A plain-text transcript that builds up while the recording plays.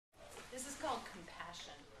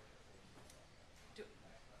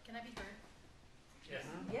Can I be heard? Yes.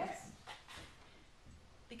 Yes.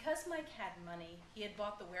 Because Mike had money, he had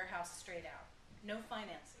bought the warehouse straight out. No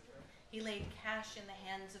financing. He laid cash in the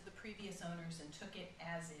hands of the previous owners and took it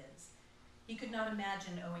as is. He could not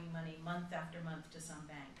imagine owing money month after month to some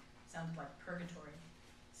bank. Sounded like purgatory.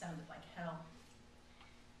 Sounded like hell.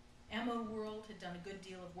 Ammo World had done a good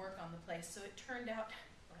deal of work on the place, so it turned out,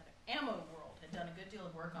 Ammo World had done a good deal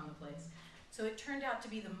of work on the place, so it turned out to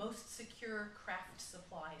be the most secure craft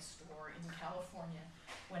supply store in California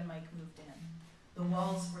when Mike moved in. The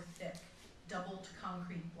walls were thick, doubled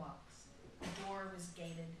concrete blocks. The door was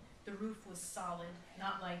gated. The roof was solid,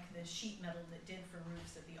 not like the sheet metal that did for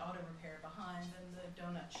roofs at the auto repair behind and the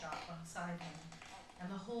donut shop beside him.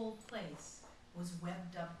 And the whole place was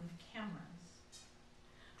webbed up with cameras.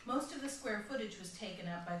 Most of the square footage was taken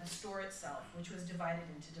up by the store itself, which was divided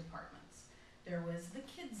into departments. There was the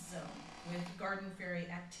kids zone with Garden Fairy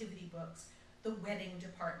activity books, the wedding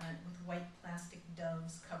department with white plastic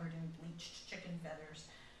doves covered in bleached chicken feathers,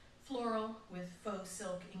 floral with faux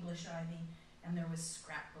silk English ivy, and there was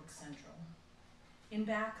Scrapbook Central. In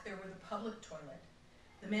back, there were the public toilet,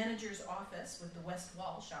 the manager's office with the west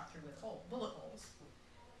wall shot through with bullet holes,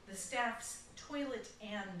 the staff's toilet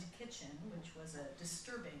and kitchen, which was a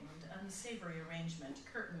disturbing and unsavory arrangement,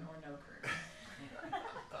 curtain or no curtain.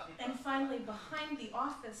 And finally, behind the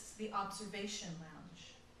office, the observation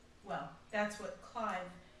lounge. Well, that's what Clive,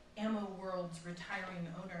 Ammo World's retiring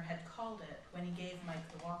owner, had called it when he gave Mike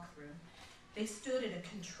the walkthrough. They stood at a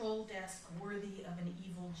control desk worthy of an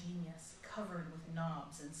evil genius, covered with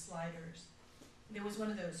knobs and sliders. There was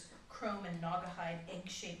one of those chrome and naugahyde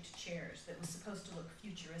egg-shaped chairs that was supposed to look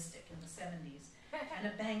futuristic in the 70s, and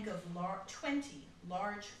a bank of 20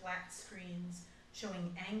 large flat screens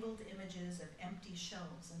showing angled images of empty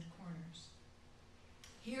shelves and corners.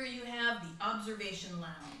 Here you have the observation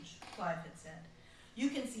lounge, Clive had said. You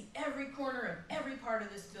can see every corner of every part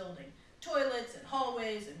of this building, toilets and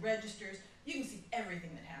hallways and registers. You can see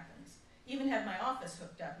everything that happens. Even had my office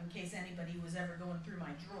hooked up in case anybody was ever going through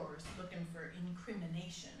my drawers looking for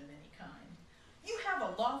incrimination of any kind. You have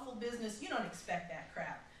a lawful business, you don't expect that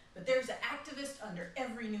crap. But there's an activist under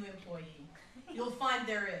every new employee. You'll find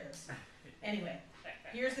there is. Anyway,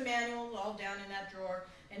 here's the manual all down in that drawer.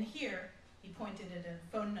 And here, he pointed at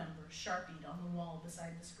a phone number sharpied on the wall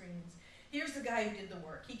beside the screens. Here's the guy who did the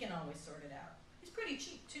work. He can always sort it out. He's pretty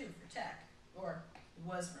cheap, too, for tech. Or it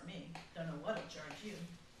was for me. Don't know what he'll charge you.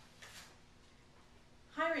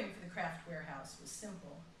 Hiring for the craft warehouse was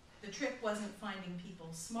simple. The trick wasn't finding people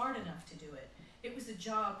smart enough to do it. It was a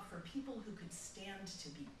job for people who could stand to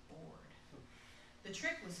be bored. The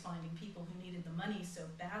trick was finding people who needed the money so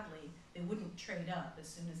badly they wouldn't trade up as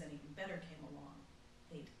soon as anything better came along.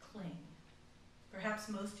 They'd cling. Perhaps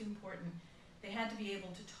most important, they had to be able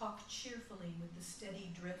to talk cheerfully with the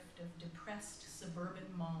steady drift of depressed suburban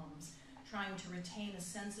moms trying to retain a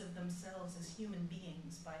sense of themselves as human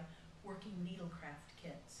beings by working needlecraft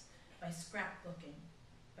kits, by scrapbooking,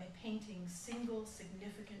 by painting single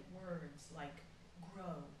significant words like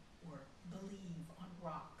grow or believe on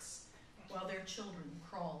rocks while their children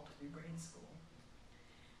crawled through grade school.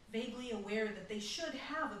 Vaguely aware that they should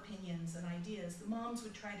have opinions and ideas, the moms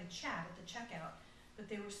would try to chat at the checkout, but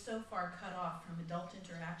they were so far cut off from adult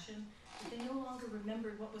interaction that they no longer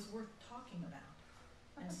remembered what was worth talking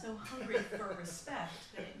about, and so hungry for respect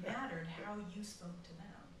that it mattered how you spoke to them.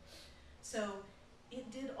 So it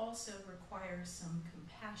did also require some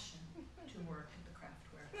compassion to work at the craft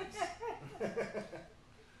warehouse.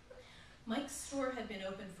 Mike's store had been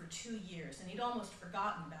open for 2 years, and he'd almost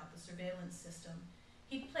forgotten about the surveillance system.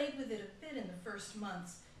 He'd played with it a bit in the first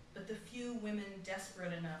months, but the few women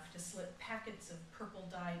desperate enough to slip packets of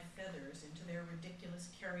purple-dyed feathers into their ridiculous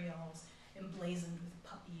carry-alls emblazoned with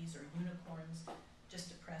puppies or unicorns just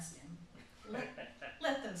depressed him.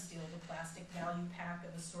 Let them steal the plastic value pack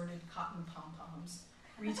of assorted cotton pom-poms,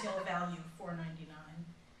 retail value $4.99.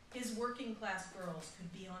 His working-class girls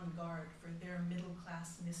could be on guard for their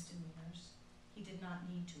middle-class misdemeanors. He did not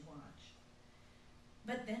need to watch.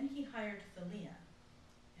 But then he hired Thalia,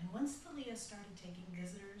 and once Thalia started taking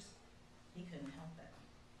visitors, he couldn't help it.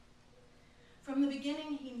 From the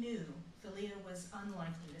beginning, he knew Thalia was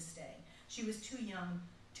unlikely to stay. She was too young,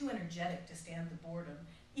 too energetic to stand the boredom.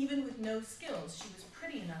 Even with no skills, she was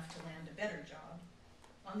pretty enough to land a better job.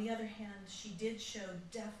 On the other hand, she did show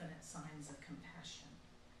definite signs of compassion.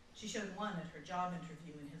 She showed one at her job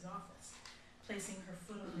interview in his office, placing her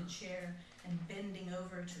foot on the chair and bending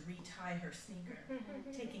over to retie her sneaker,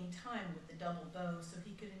 taking time with the double bow so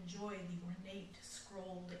he could enjoy the ornate,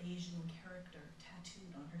 scrolled Asian character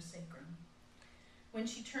tattooed on her sacrum. When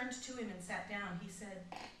she turned to him and sat down, he said,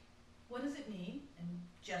 "What does it mean?" and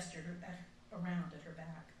gestured around at her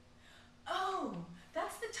back. "Oh,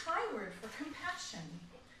 that's the Thai word for compassion.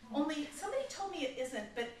 Only somebody told me it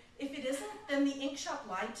isn't, but if it isn't, then the ink shop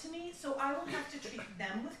lied to me, so I will have to treat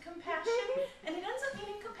them with compassion, and it ends up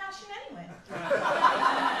meaning compassion anyway."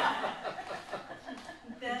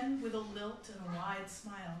 Then, with a lilt and a wide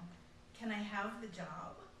smile, "Can I have the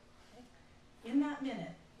job?" In that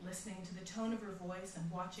minute, listening to the tone of her voice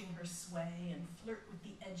and watching her sway and flirt with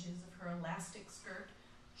the edges of her elastic skirt,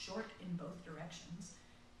 short in both directions,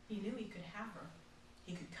 he knew he could have her.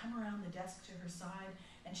 He could come around the desk to her side,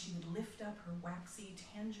 and she would lift up her waxy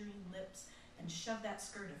tangerine lips and shove that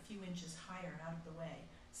skirt a few inches higher out of the way,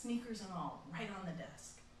 sneakers and all, right on the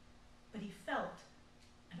desk. But he felt,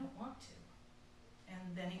 "I don't want to."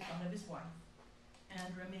 And then he thought of his wife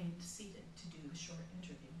and remained seated to do the short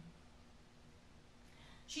interview.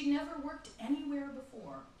 She'd never worked anywhere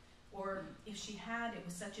before, or if she had, it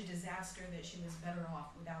was such a disaster that she was better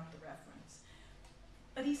off without the reference.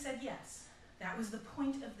 But he said yes. That was the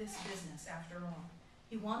point of this business, after all.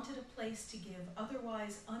 He wanted a place to give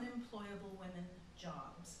otherwise unemployable women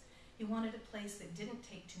jobs. He wanted a place that didn't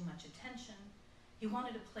take too much attention. He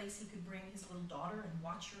wanted a place he could bring his little daughter and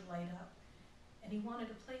watch her light up. And he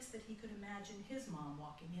wanted a place that he could imagine his mom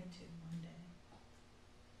walking into one day.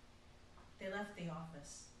 They left the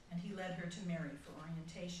office, and he led her to Mary for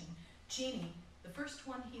orientation. Jeannie, the first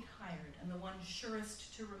one he'd hired and the one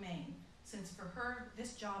surest to remain, since for her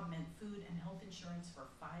this job meant food and health insurance for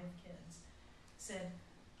 5 kids, said,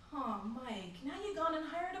 "Oh, Mike, now you gone and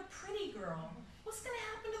hired a pretty girl. What's going to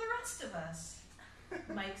happen to the rest of us?"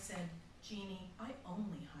 Mike said, "Jeannie, I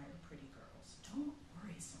only hire pretty girls. Don't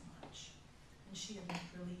worry so much." And she had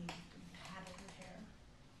looked relieved and patted her hair.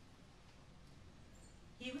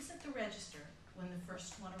 He was at the register when the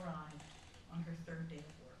first one arrived on her 3rd day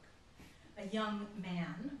of work. A young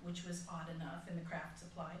man, which was odd enough in the craft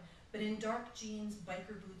supply, but in dark jeans,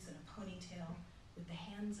 biker boots, and a ponytail with the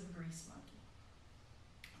hands of a grease monkey.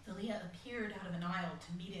 Thalia appeared out of an aisle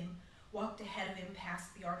to meet him, walked ahead of him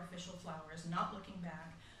past the artificial flowers, not looking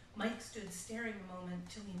back. Mike stood staring a moment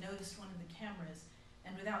till he noticed one of the cameras,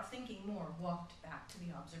 and without thinking more, walked back to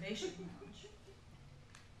the observation lounge.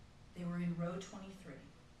 They were in row 23,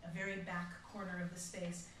 a very back corner of the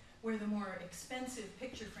space where the more expensive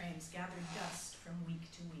picture frames gathered dust from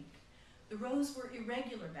week to week. The rows were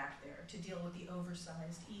irregular back there to deal with the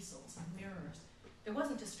oversized easels and mirrors. There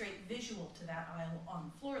wasn't a straight visual to that aisle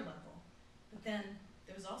on floor level, but then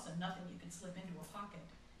there was also nothing you could slip into a pocket.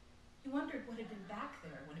 He wondered what had been back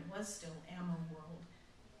there when it was still ammo world.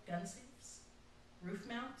 Gun safes? Roof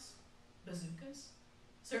mounts? Bazookas?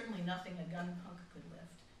 Certainly nothing a gun punk could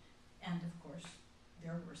lift. And of course,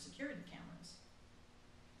 there were security cameras.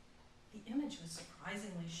 The image was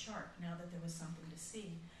surprisingly sharp now that there was something to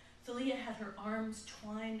see. Thalia had her arms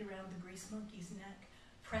twined around the grease monkey's neck,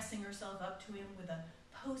 pressing herself up to him with a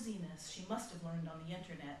posiness she must have learned on the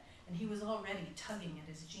internet, and he was already tugging at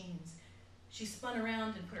his jeans. She spun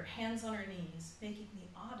around and put her hands on her knees, making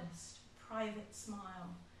the oddest, private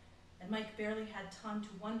smile. And Mike barely had time to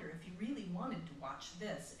wonder if he really wanted to watch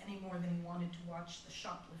this any more than he wanted to watch the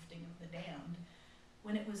shoplifting of the damned.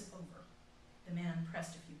 When it was over, the man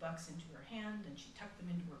pressed a few bucks into her hand and she tucked them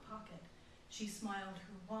into her pocket. She smiled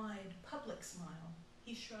her wide, public smile.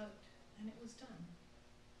 He shrugged, and it was done.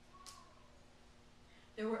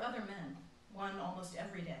 There were other men, one almost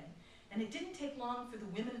every day, and it didn't take long for the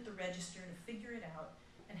women at the register to figure it out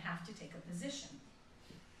and have to take a position.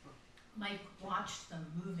 Mike watched them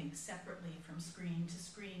moving separately from screen to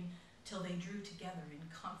screen till they drew together in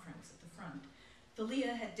conference at the front.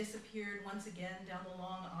 Thalia had disappeared once again down the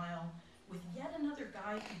long aisle with yet another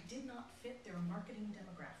guy who did not fit their marketing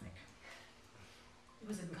demographic. It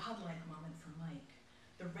was a godlike moment for Mike.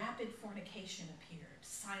 The rapid fornication appeared,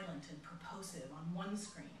 silent and propulsive on one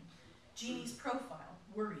screen. Jeannie's profile,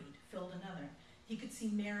 worried, filled another. He could see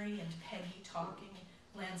Mary and Peggy talking,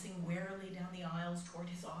 glancing warily down the aisles toward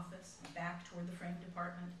his office and back toward the frame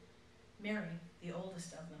department. Mary, the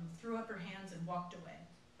oldest of them, threw up her hands and walked away,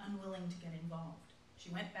 unwilling to get involved. She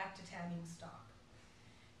went back to tagging stock.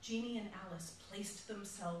 Jeannie and Alice placed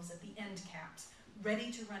themselves at the end caps,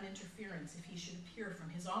 ready to run interference if he should appear from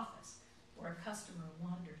his office or a customer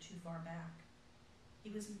wander too far back.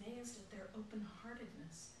 He was amazed at their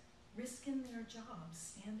open-heartedness, risking their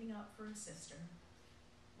jobs, standing up for a sister.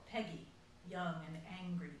 Peggy, young and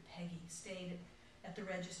angry Peggy, stayed at the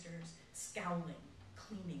registers, scowling,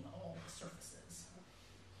 cleaning all the surfaces.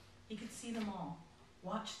 He could see them all,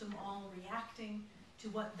 watch them all reacting to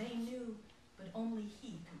what they knew, but only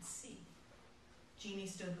he could see. Jeannie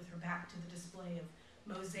stood with her back to the display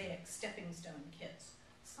of mosaic stepping stone kits,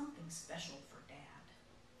 something special for Dad.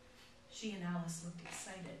 She and Alice looked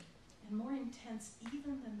excited, and more intense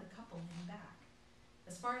even than the couple in back.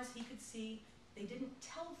 As far as he could see, they didn't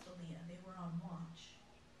tell Thalia they were on watch.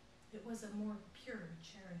 It was a more pure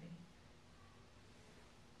charity.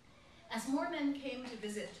 As more men came to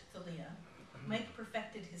visit Thalia, Mike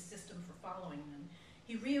perfected his system for following them.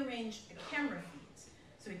 He rearranged the camera feeds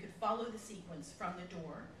so he could follow the sequence from the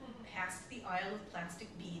door, past the aisle of plastic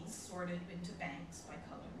beads sorted into banks by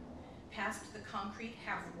color, past the concrete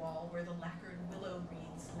half wall where the lacquered willow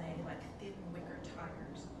wreaths lay like thin wicker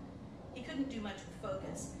tires. He couldn't do much with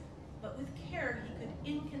focus, but with care he could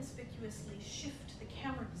inconspicuously shift the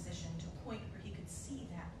camera position to a point where he could see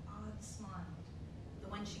that odd smile, the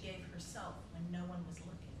one she gave herself when no one was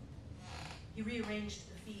looking. He rearranged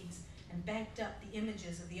the feeds and banked up the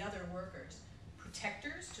images of the other workers,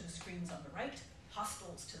 protectors to the screens on the right,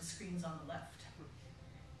 hostiles to the screens on the left.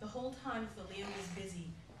 The whole time Thalia was busy,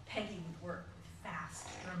 Peggy would work with fast,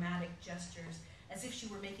 dramatic gestures, as if she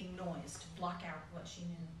were making noise to block out what she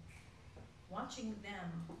knew. Watching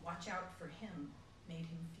them watch out for him made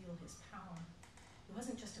him feel his power. He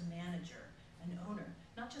wasn't just a manager, an owner,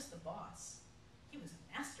 not just the boss. He was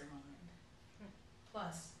a mastermind.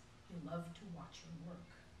 Plus, he loved to watch her work.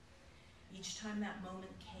 Each time that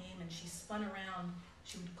moment came and she spun around,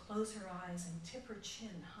 she would close her eyes and tip her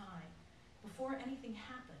chin high. Before anything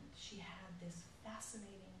happened, she had this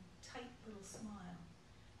fascinating, tight little smile.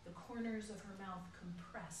 The corners of her mouth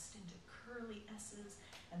compressed into curly S's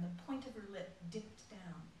and the point of her lip dipped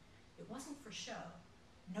down. It wasn't for show.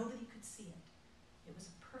 Nobody could see it. It was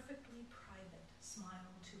a perfectly private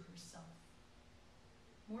smile to herself.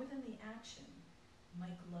 More than the action,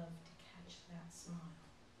 Mike loved to catch that smile.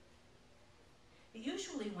 It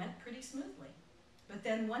usually went pretty smoothly, but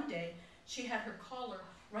then one day she had her collar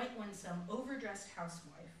right when some overdressed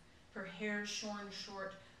housewife, her hair shorn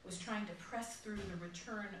short, was trying to press through the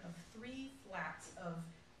return of 3 flats of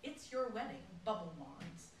 "It's Your Wedding" bubble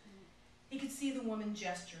wands. He could see the woman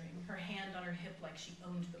gesturing, her hand on her hip like she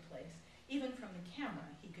owned the place. Even from the camera,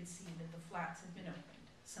 he could see that the flats had been opened.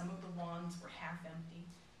 Some of the wands were half empty.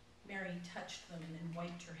 Mary touched them and then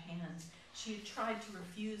wiped her hands. She had tried to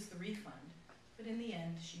refuse the refund, but in the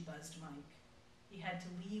end, she buzzed Mike. He had to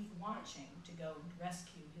leave watching to go and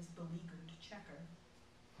rescue his beleaguered checker.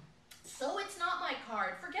 "So it's not my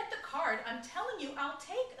card. Forget the card. I'm telling you, I'll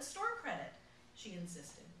take a store credit," she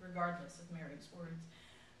insisted, regardless of Mary's words.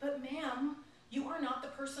 "But ma'am, you are not the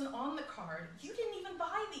person on the card. You didn't even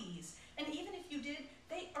buy these. And even if you did,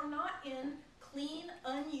 they are not in clean,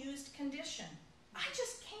 unused condition. I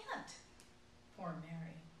just can't." Poor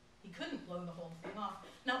Mary. He couldn't blow the whole thing off,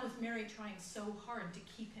 not with Mary trying so hard to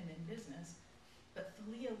keep him in business. But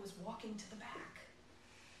Thalia was walking to the back.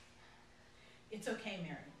 "It's okay,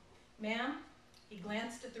 Mary. Ma'am," he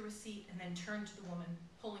glanced at the receipt and then turned to the woman,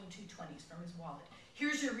 pulling 2 20s from his wallet.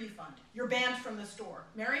 "Here's your refund. You're banned from the store.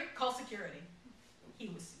 Mary, call security." He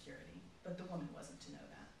was security, but the woman wasn't to know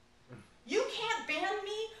that. "You can't ban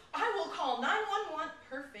me. I will call 911.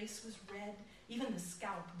 Her face was red. Even the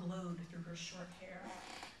scalp glowed through her short hair.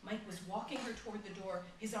 Mike was walking her toward the door,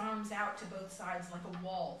 his arms out to both sides like a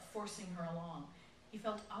wall, forcing her along. He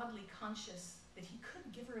felt oddly conscious that he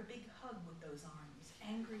could give her a big hug with those arms,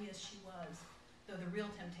 angry as she was, though the real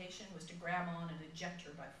temptation was to grab on and eject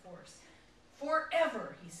her by force.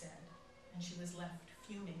 "Forever," he said, and she was left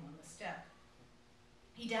fuming on the step.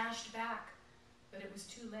 He dashed back, but it was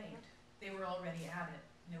too late. They were already at it,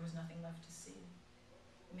 and there was nothing left to see.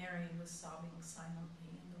 Mary was sobbing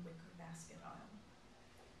silently in the wicker basket aisle.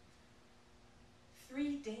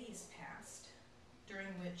 3 days passed, during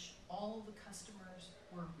which all the customers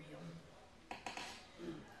were real.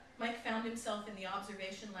 Mike found himself in the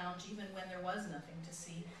observation lounge even when there was nothing to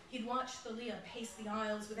see. He'd watch Thalia pace the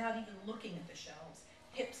aisles without even looking at the shelves,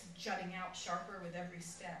 hips jutting out sharper with every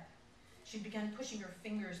step. She'd begun pushing her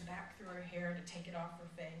fingers back through her hair to take it off her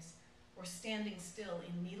face, or standing still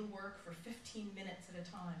in needlework for 15 minutes at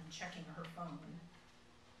a time, checking her phone.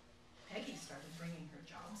 Peggy started bringing her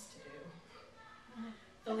jobs to do.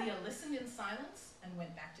 Thalia listened in silence and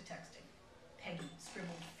went back to texting. Peggy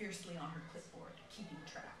scribbled fiercely on her clipboard, keeping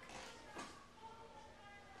track.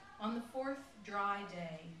 On the 4th dry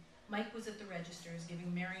day, Mike was at the registers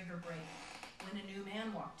giving Mary her break when a new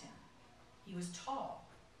man walked in. He was tall,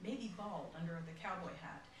 maybe bald under the cowboy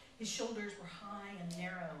hat. His shoulders were high and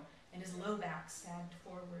narrow, and his low back sagged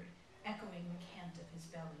forward, echoing the cant of his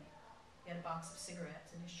belly. He had a box of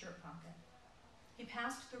cigarettes in his shirt pocket. He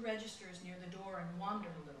passed the registers near the door and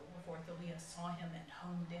wandered a little before Thalia saw him and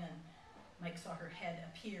homed in. Mike saw her head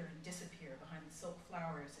appear and disappear behind the silk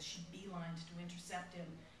flowers as she beelined to intercept him,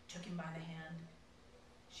 took him by the hand.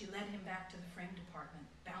 She led him back to the frame department,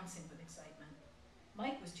 bouncing with excitement.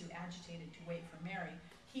 Mike was too agitated to wait for Mary.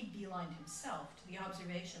 He beelined himself to the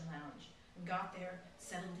observation lounge and got there,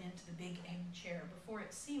 settled into the big egg chair before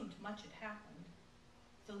it seemed much had happened.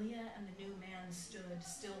 Thalia and the new man stood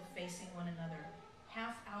still facing one another,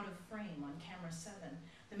 half out of frame on camera 7.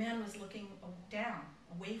 The man was looking down,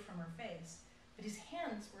 away from her face, but his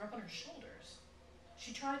hands were up on her shoulders.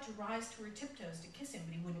 She tried to rise to her tiptoes to kiss him,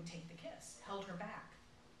 but he wouldn't take the kiss, held her back.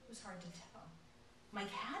 It was hard to tell. Mike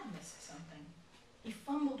had missed something. He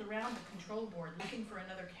fumbled around the control board, looking for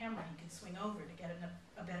another camera he could swing over to get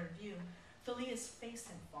a better view. Thalia's face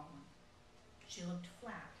had fallen. She looked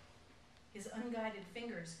flat. His unguided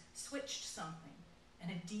fingers switched something,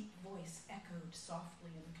 and a deep voice echoed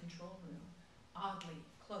softly in the control room, oddly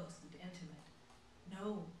close and intimate.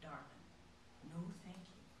 "No, darling. No, thank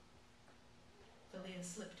you." Thalia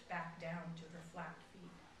slipped back down to her flat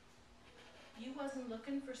feet. "You wasn't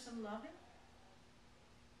looking for some loving?"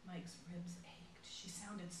 Mike's ribs ached. She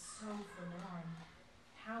sounded so forlorn.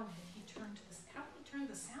 How had he turned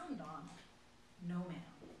the sound on? "No,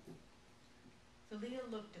 ma'am." Thalia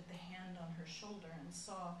looked at the hand on her shoulder and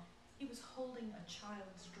saw he was holding a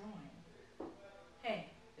child's drawing.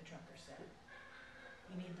 "Hey," the trucker said,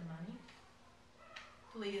 "you need the money?"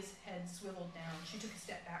 Thalia's head swiveled down. She took a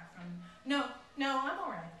step back from him. No, I'm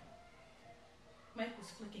all right." Mike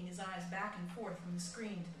was flicking his eyes back and forth from the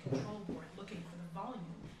screen to the control board, looking for the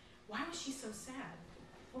volume. Why was she so sad?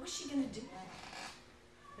 What was she going to do?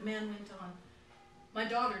 The man went on. "My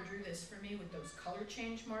daughter drew this for me with those color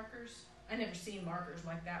change markers. I never seen markers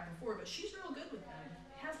like that before, but she's real good with them.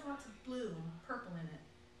 It has lots of blue and purple in it."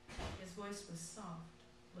 His voice was soft,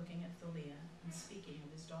 looking at Thalia and speaking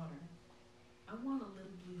of his daughter. "I want a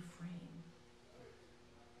little blue frame."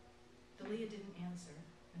 Thalia didn't answer,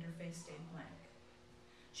 and her face stayed blank.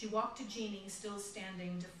 She walked to Jeannie, still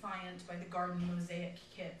standing defiant by the garden mosaic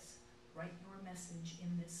kits. "Write your message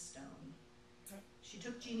in this stone." She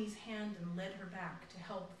took Jeannie's hand and led her back to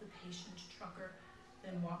help the patient trucker,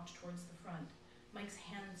 then walked towards the front. Mike's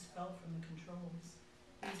hands fell from the controls.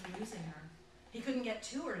 He was losing her. He couldn't get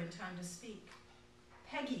to her in time to speak.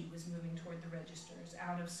 Peggy was moving toward the registers,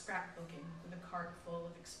 out of scrapbooking, with a cart full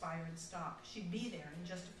of expired stock. She'd be there in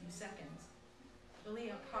just a few seconds.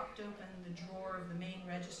 Thalia popped open the drawer of the main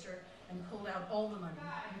register and pulled out all the money,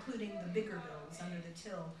 including the bigger bills under the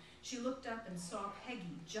till. She looked up and saw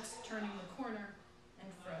Peggy just turning the corner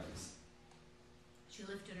and froze. She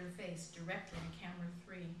lifted her face directly to camera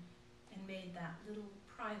 3 and made that little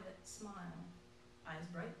private smile. Eyes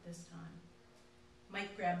bright this time.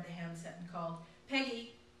 Mike grabbed the handset and called,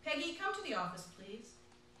 Peggy, come to the office, please."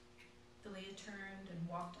 Thalia turned and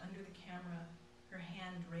walked under the camera, her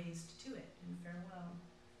hand raised to it in farewell.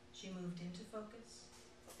 She moved into focus,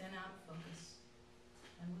 then out of focus.